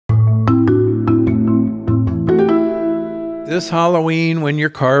This Halloween, when you're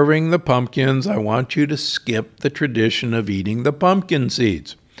carving the pumpkins, I want you to skip the tradition of eating the pumpkin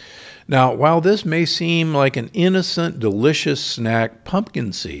seeds. Now, while this may seem like an innocent, delicious snack,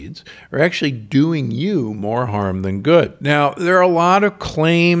 pumpkin seeds are actually doing you more harm than good. Now, there are a lot of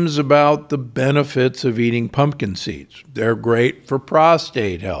claims about the benefits of eating pumpkin seeds. They're great for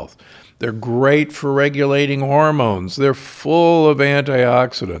prostate health. They're great for regulating hormones. They're full of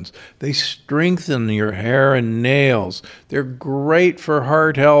antioxidants. They strengthen your hair and nails. They're great for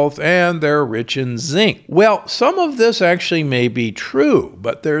heart health, and they're rich in zinc. Well, some of this actually may be true,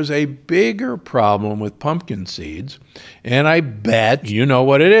 but there's a bigger problem with pumpkin seeds, and I bet you know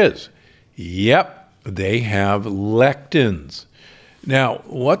what it is. Yep, they have lectins. Now,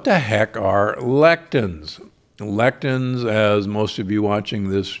 what the heck are lectins? Lectins, as most of you watching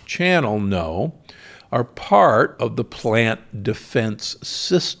this channel know, are part of the plant defense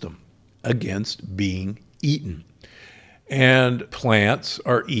system against being eaten. And plants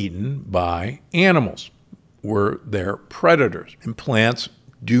are eaten by animals. They're predators. And plants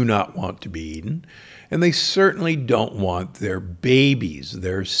do not want to be eaten. And they certainly don't want their babies,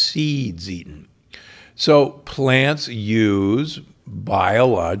 their seeds, eaten. So plants use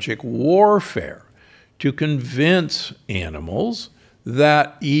biologic warfare to convince animals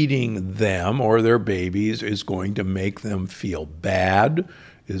that eating them or their babies is going to make them feel bad,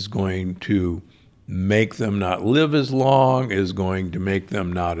 is going to make them not live as long, is going to make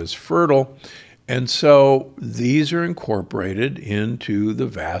them not as fertile. And so these are incorporated into the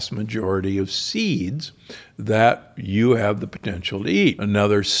vast majority of seeds that you have the potential to eat.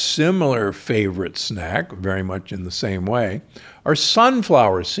 Another similar favorite snack, very much in the same way, are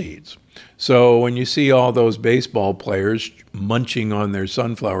sunflower seeds. So when you see all those baseball players munching on their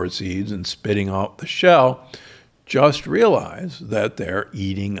sunflower seeds and spitting out the shell, just realize that they're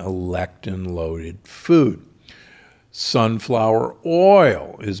eating a lectin-loaded food. Sunflower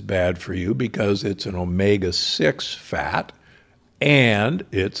oil is bad for you because it's an omega-6 fat, and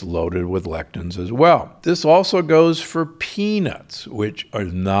it's loaded with lectins as well. This also goes for peanuts, which are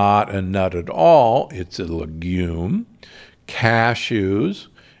not a nut at all. It's a legume, cashews,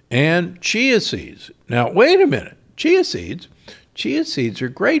 and chia seeds. Now, wait a minute. Chia seeds are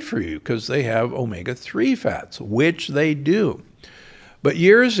great for you because they have omega-3 fats, which they do. But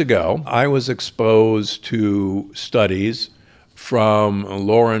years ago, I was exposed to studies from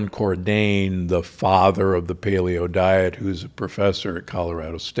Loren Cordain, the father of the paleo diet, who's a professor at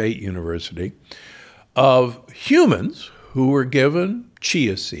Colorado State University, of humans who were given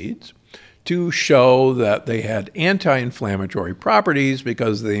chia seeds to show that they had anti-inflammatory properties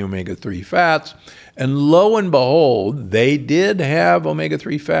because of the omega-3 fats. And lo and behold, they did have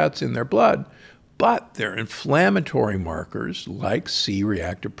omega-3 fats in their blood, but their inflammatory markers like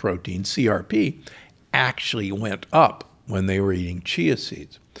C-reactive protein, CRP, actually went up when they were eating chia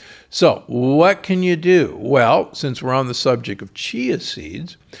seeds. So what can you do? Well, since we're on the subject of chia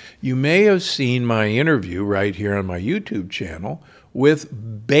seeds, you may have seen my interview right here on my YouTube channel with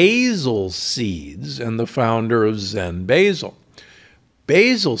basil seeds and the founder of Zen Basil.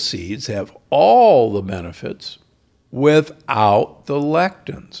 Basil seeds have all the benefits without the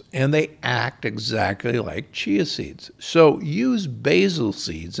lectins, and they act exactly like chia seeds. So use basil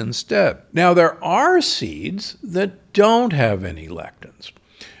seeds instead. Now, there are seeds that don't have any lectins.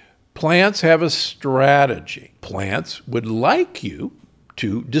 Plants have a strategy. Plants would like you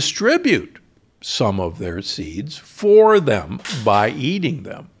to distribute some of their seeds for them by eating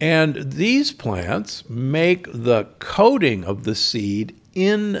them. And these plants make the coating of the seed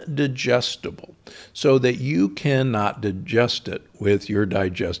indigestible so that you cannot digest it with your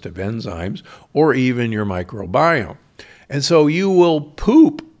digestive enzymes or even your microbiome. And so you will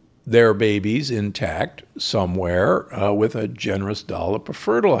poop their babies intact somewhere with a generous dollop of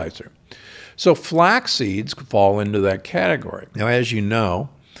fertilizer. So flax seeds fall into that category. Now, as you know,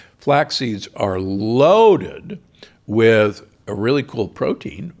 flax seeds are loaded with a really cool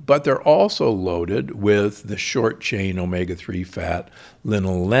protein, but they're also loaded with the short-chain omega-3 fat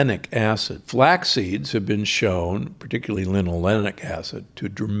linolenic acid. Flax seeds have been shown, particularly linolenic acid, to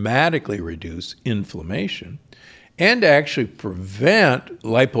dramatically reduce inflammation and actually prevent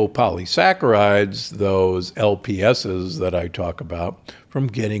lipopolysaccharides, those LPSs that I talk about, from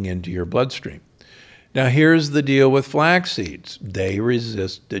getting into your bloodstream. Now, here's the deal with flax seeds. They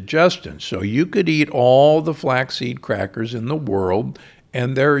resist digestion. So you could eat all the flaxseed crackers in the world,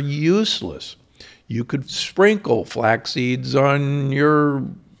 and they're useless. You could sprinkle flax seeds on your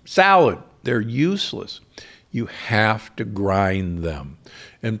salad. They're useless. You have to grind them.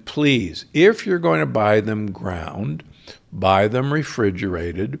 And please, if you're going to buy them ground, buy them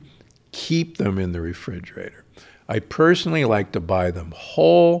refrigerated, keep them in the refrigerator. I personally like to buy them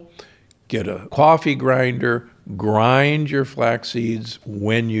whole, get a coffee grinder, grind your flax seeds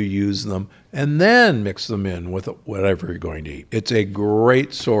when you use them, and then mix them in with whatever you're going to eat. It's a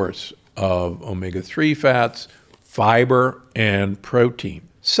great source of omega-3 fats, fiber, and protein.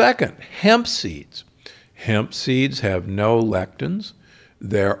 Second, hemp seeds. Hemp seeds have no lectins.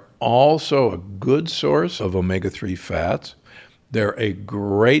 They're also a good source of omega-3 fats. They're a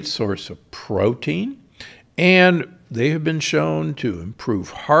great source of protein, and they have been shown to improve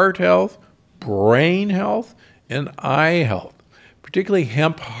heart health, brain health, and eye health. Particularly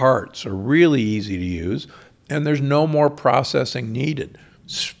hemp hearts are really easy to use, and there's no more processing needed.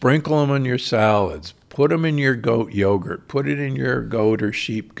 Sprinkle them on your salads, put them in your goat yogurt, put it in your goat or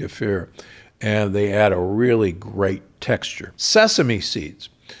sheep kefir, and they add a really great texture. Sesame seeds.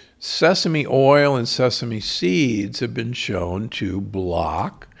 Sesame oil and sesame seeds have been shown to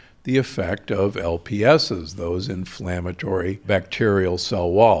block the effect of LPSs, those inflammatory bacterial cell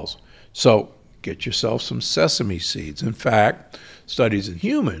walls. So get yourself some sesame seeds. In fact, studies in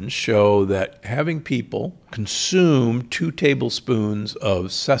humans show that having people consume 2 tablespoons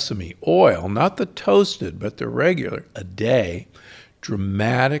of sesame oil, not the toasted, but the regular, a day,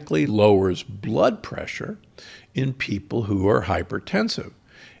 dramatically lowers blood pressure in people who are hypertensive.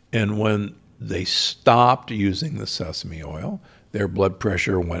 And when they stopped using the sesame oil, their blood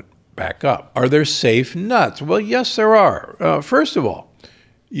pressure went back up. Are there safe nuts? Well, yes, there are. First of all,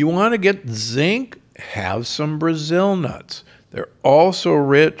 you want to get zinc, have some Brazil nuts. They're also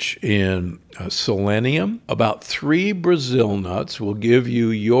rich in selenium. About 3 Brazil nuts will give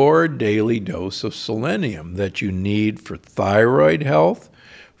you your daily dose of selenium that you need for thyroid health,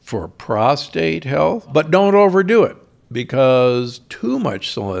 for prostate health, but don't overdo it, because too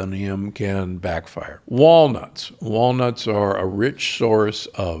much selenium can backfire. Walnuts. Walnuts are a rich source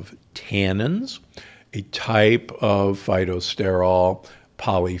of tannins, a type of phytosterol,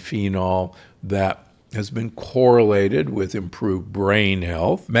 polyphenol that has been correlated with improved brain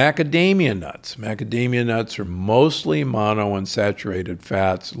health. Macadamia nuts. Macadamia nuts are mostly monounsaturated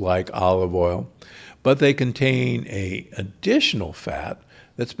fats like olive oil, but they contain an additional fat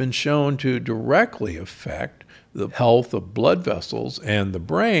that's been shown to directly affect the health of blood vessels and the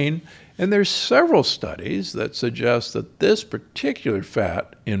brain, and there's several studies that suggest that this particular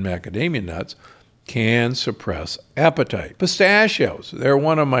fat in macadamia nuts can suppress appetite. Pistachios, they're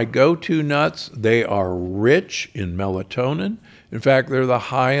one of my go-to nuts. They are rich in melatonin. In fact, they're the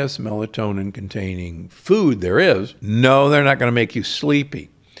highest melatonin-containing food there is. No, they're not going to make you sleepy.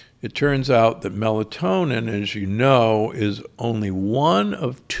 It turns out that melatonin, as you know, is only one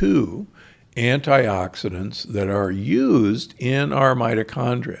of 2 antioxidants that are used in our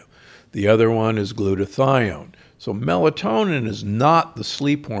mitochondria. The other one is glutathione. So melatonin is not the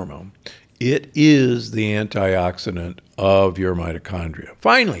sleep hormone. It is the antioxidant of your mitochondria.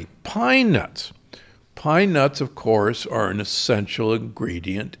 Finally, pine nuts. Pine nuts, of course, are an essential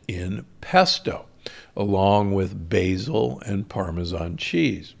ingredient in pesto, along with basil and Parmesan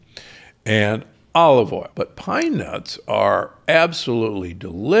cheese and olive oil. But pine nuts are absolutely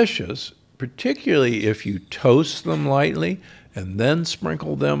delicious, particularly if you toast them lightly and then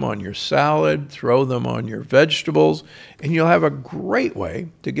sprinkle them on your salad, throw them on your vegetables, and you'll have a great way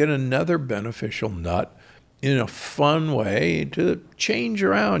to get another beneficial nut in a fun way to change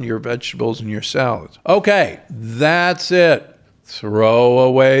around your vegetables and your salads. Okay, that's it. Throw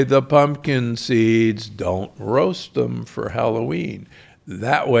away the pumpkin seeds. Don't roast them for Halloween.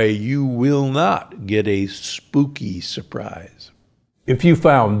 That way you will not get a spooky surprise. If you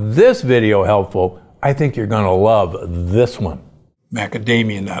found this video helpful, I think you're going to love this one.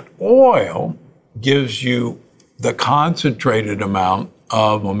 Macadamia nut oil gives you the concentrated amount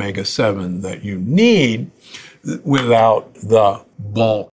of omega-7 that you need without the bulk